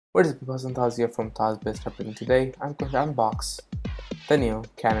What is people, Taz here from Taz Best Upbringing. Today I'm going to unbox the new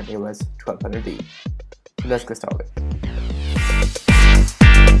Canon Eos 1200D. So let's get started.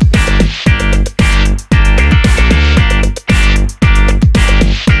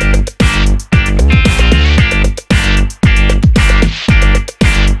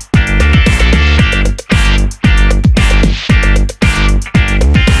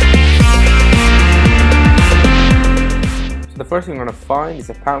 The first thing you're going to find is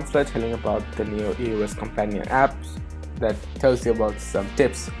a pamphlet telling about the new Eos companion apps that tells you about some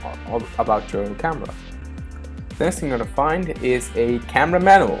tips about your camera. The next thing you're going to find is a camera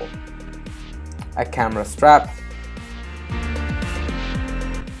manual, a camera strap,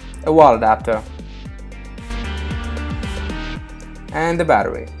 a wall adapter, and the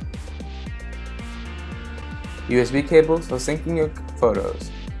battery, USB cables for syncing your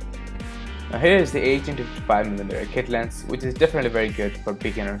photos. Now here is the 18-55mm kit lens, which is definitely very good for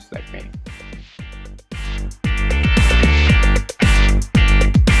beginners like me.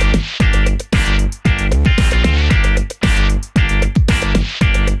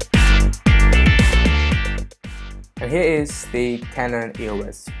 And here is the Canon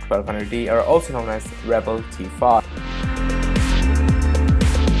Eos 1200D, or also known as Rebel T5.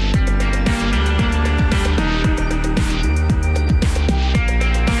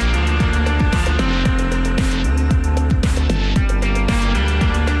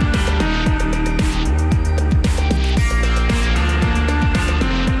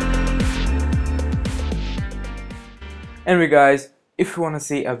 Anyway guys, if you want to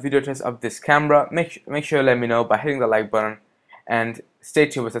see a video test of this camera, make sure you let me know by hitting the like button, and stay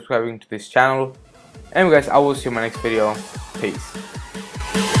tuned with subscribing to this channel. Anyway guys, I will see you in my next video. Peace.